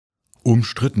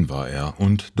Umstritten war er,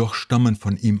 und doch stammen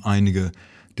von ihm einige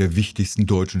der wichtigsten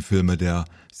deutschen Filme der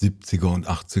 70er und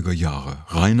 80er Jahre.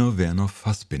 Rainer Werner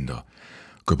Fassbinder,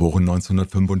 geboren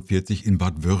 1945 in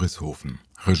Bad Wörishofen.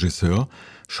 Regisseur,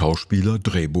 Schauspieler,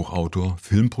 Drehbuchautor,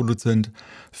 Filmproduzent,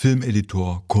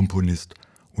 Filmeditor, Komponist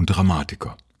und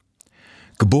Dramatiker.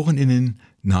 Geboren in den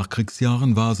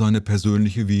Nachkriegsjahren, war seine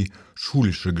persönliche wie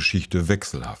schulische Geschichte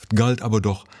wechselhaft, galt aber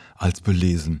doch als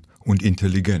belesen und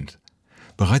intelligent.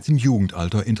 Bereits im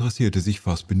Jugendalter interessierte sich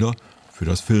Fassbinder für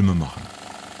das Filmemachen.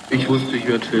 Ich wusste, ich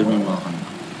werde Filme machen.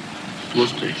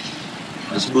 Wusste ich.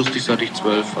 Das wusste ich, seit ich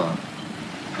 12 war.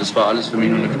 Das war alles für mich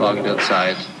nur eine Frage der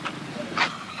Zeit.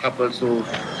 Ich habe also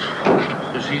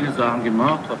verschiedene Sachen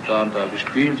gemacht, habe da und da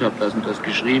gespielt, habe das und das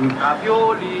geschrieben.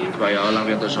 Ich war jahrelang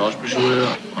während der Schauspielschule,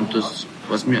 und das,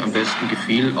 was mir am besten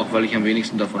gefiel, auch weil ich am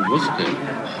wenigsten davon wusste,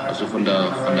 also von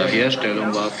der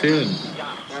Herstellung, war Film.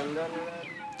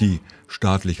 Die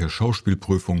staatliche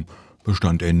Schauspielprüfung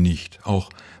bestand er nicht. Auch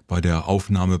bei der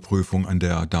Aufnahmeprüfung an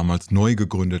der damals neu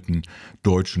gegründeten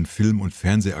Deutschen Film- und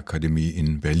Fernsehakademie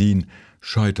in Berlin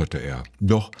scheiterte er.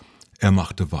 Doch er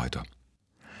machte weiter.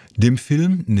 Dem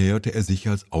Film näherte er sich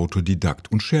als Autodidakt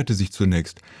und scherte sich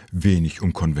zunächst wenig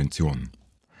um Konventionen.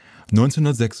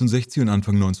 1966 und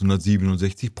Anfang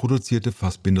 1967 produzierte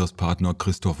Fassbinders Partner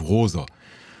Christoph Roser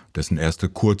dessen erste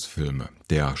Kurzfilme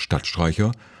Der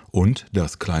Stadtstreicher und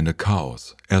Das kleine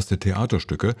Chaos. Erste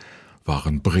Theaterstücke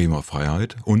waren Bremer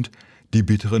Freiheit und Die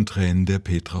bitteren Tränen der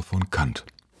Petra von Kant.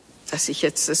 Dass ich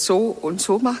jetzt das so und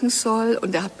so machen soll,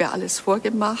 und er hat mir alles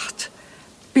vorgemacht.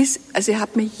 Er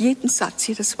hat mir jeden Satz,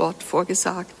 jedes Wort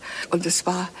vorgesagt. Und es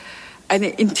war eine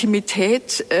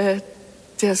Intimität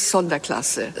der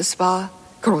Sonderklasse. Es war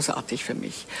großartig für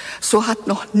mich. So hat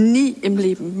noch nie im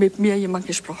Leben mit mir jemand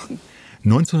gesprochen.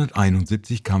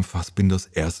 1971 kam Fassbinders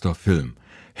erster Film,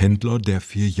 Händler der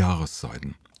 4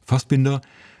 Jahreszeiten. Fassbinder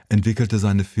entwickelte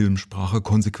seine Filmsprache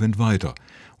konsequent weiter,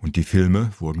 und die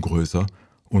Filme wurden größer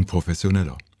und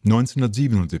professioneller.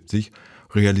 1977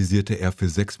 realisierte er für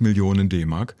 6 Millionen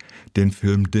D-Mark den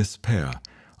Film Despair,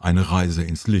 eine Reise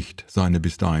ins Licht, seine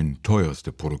bis dahin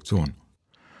teuerste Produktion.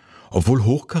 Obwohl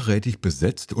hochkarätig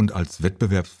besetzt und als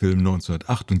Wettbewerbsfilm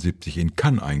 1978 in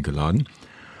Cannes eingeladen,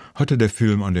 hatte der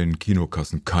Film an den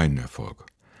Kinokassen keinen Erfolg.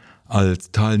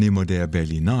 Als Teilnehmer der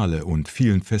Berlinale und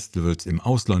vielen Festivals im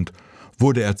Ausland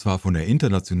wurde er zwar von der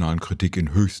internationalen Kritik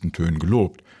in höchsten Tönen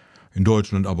gelobt, in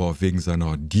Deutschland aber wegen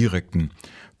seiner direkten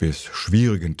bis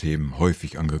schwierigen Themen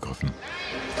häufig angegriffen.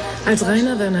 Als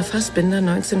Rainer Werner Fassbinder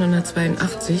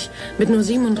 1982 mit nur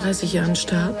 37 Jahren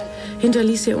starb,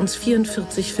 hinterließ er uns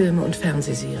 44 Filme und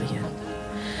Fernsehserien.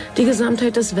 Die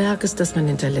Gesamtheit des Werkes, das man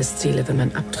hinterlässt, zähle, wenn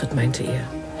man abtritt, meinte er.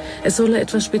 Es solle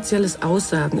etwas Spezielles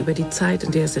aussagen über die Zeit,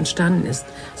 in der es entstanden ist,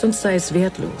 sonst sei es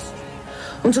wertlos.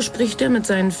 Und so spricht er mit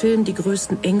seinen Filmen die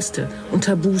größten Ängste und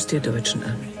Tabus der Deutschen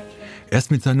an. Erst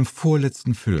mit seinem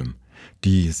vorletzten Film,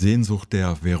 Die Sehnsucht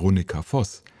der Veronika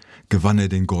Voss, gewann er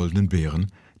den Goldenen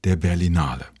Bären der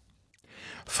Berlinale.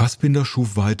 Fassbinder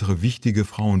schuf weitere wichtige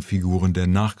Frauenfiguren der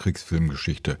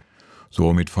Nachkriegsfilmgeschichte,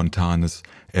 so mit Fontanes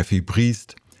Effi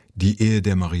Briest, Die Ehe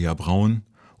der Maria Braun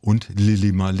und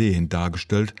Lili Marleen,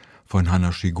 dargestellt von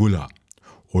Hanna Schygulla,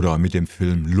 oder mit dem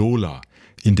Film Lola,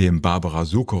 in dem Barbara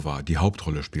Sukowa die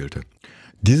Hauptrolle spielte.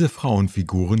 Diese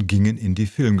Frauenfiguren gingen in die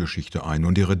Filmgeschichte ein,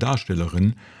 und ihre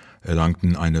Darstellerinnen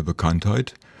erlangten eine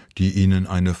Bekanntheit, die ihnen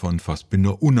eine von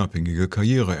Fassbinder unabhängige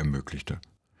Karriere ermöglichte.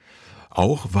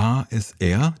 Auch war es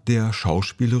er, der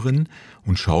Schauspielerinnen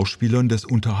und Schauspielern des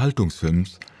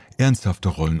Unterhaltungsfilms ernsthafte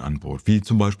Rollen anbot, wie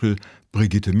zum Beispiel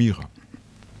Brigitte Mira.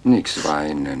 Nix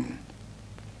weinen.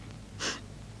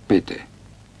 Bitte.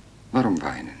 Warum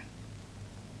weinen?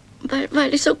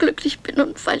 Weil ich so glücklich bin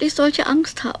und weil ich solche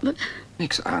Angst habe.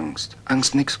 Nix Angst.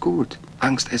 Angst nix gut.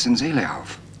 Angst essen Seele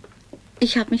auf.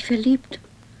 Ich habe mich verliebt.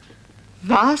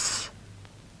 Was?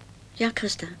 Ja,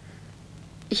 Christa.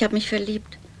 Ich habe mich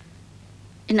verliebt.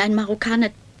 In einen Marokkaner,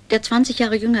 der 20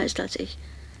 Jahre jünger ist als ich.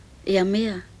 Eher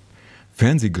mehr.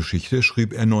 Fernsehgeschichte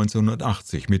schrieb er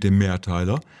 1980 mit dem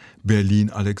Mehrteiler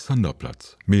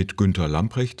Berlin-Alexanderplatz mit Günter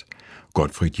Lamprecht,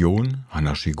 Gottfried John,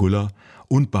 Hanna Schygulla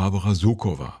und Barbara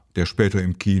Sukowa, der später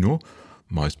im Kino,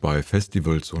 meist bei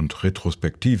Festivals und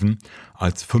Retrospektiven,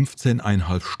 als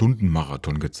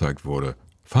 15,5-Stunden-Marathon gezeigt wurde.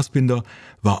 Fassbinder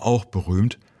war auch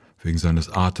berühmt wegen seines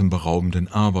atemberaubenden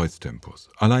Arbeitstempos.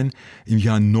 Allein im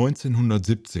Jahr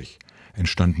 1970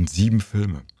 entstanden 7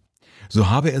 Filme. So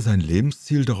habe er sein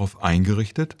Lebensziel darauf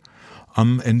eingerichtet,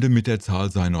 am Ende mit der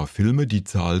Zahl seiner Filme die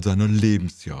Zahl seiner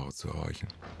Lebensjahre zu erreichen.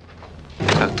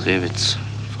 Tag Drewitz,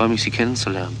 freue mich, Sie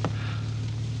kennenzulernen.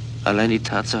 Allein die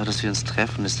Tatsache, dass wir uns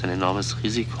treffen, ist ein enormes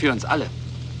Risiko. Für uns alle.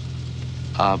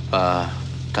 Aber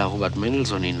da Robert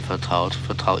Mendelssohn Ihnen vertraut,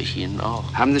 vertraue ich Ihnen auch.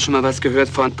 Haben Sie schon mal was gehört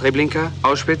von Treblinka,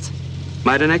 Auschwitz,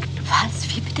 Majdanek?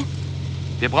 Was? Wie bitte?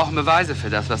 Wir brauchen Beweise für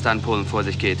das, was da in Polen vor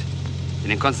sich geht. In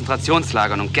den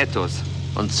Konzentrationslagern und Ghettos.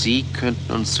 Und Sie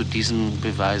könnten uns zu diesen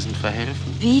Beweisen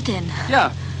verhelfen. Wie denn?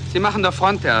 Ja, Sie machen doch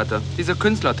Fronttheater, diese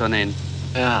Künstlertourneen.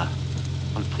 Ja,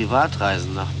 und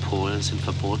Privatreisen nach Polen sind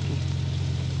verboten.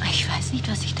 Ich weiß nicht,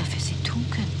 was ich da für Sie tun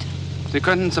könnte. Sie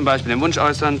könnten zum Beispiel den Wunsch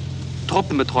äußern,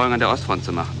 Truppenbetreuung an der Ostfront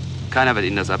zu machen. Keiner wird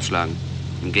Ihnen das abschlagen.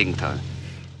 Im Gegenteil.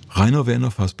 Rainer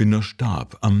Werner Fassbinder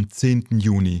starb am 10.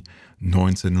 Juni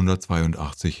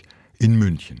 1982 in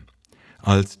München.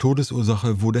 Als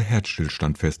Todesursache wurde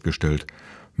Herzstillstand festgestellt,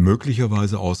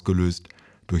 möglicherweise ausgelöst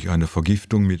durch eine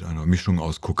Vergiftung mit einer Mischung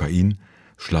aus Kokain,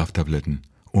 Schlaftabletten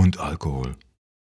und Alkohol.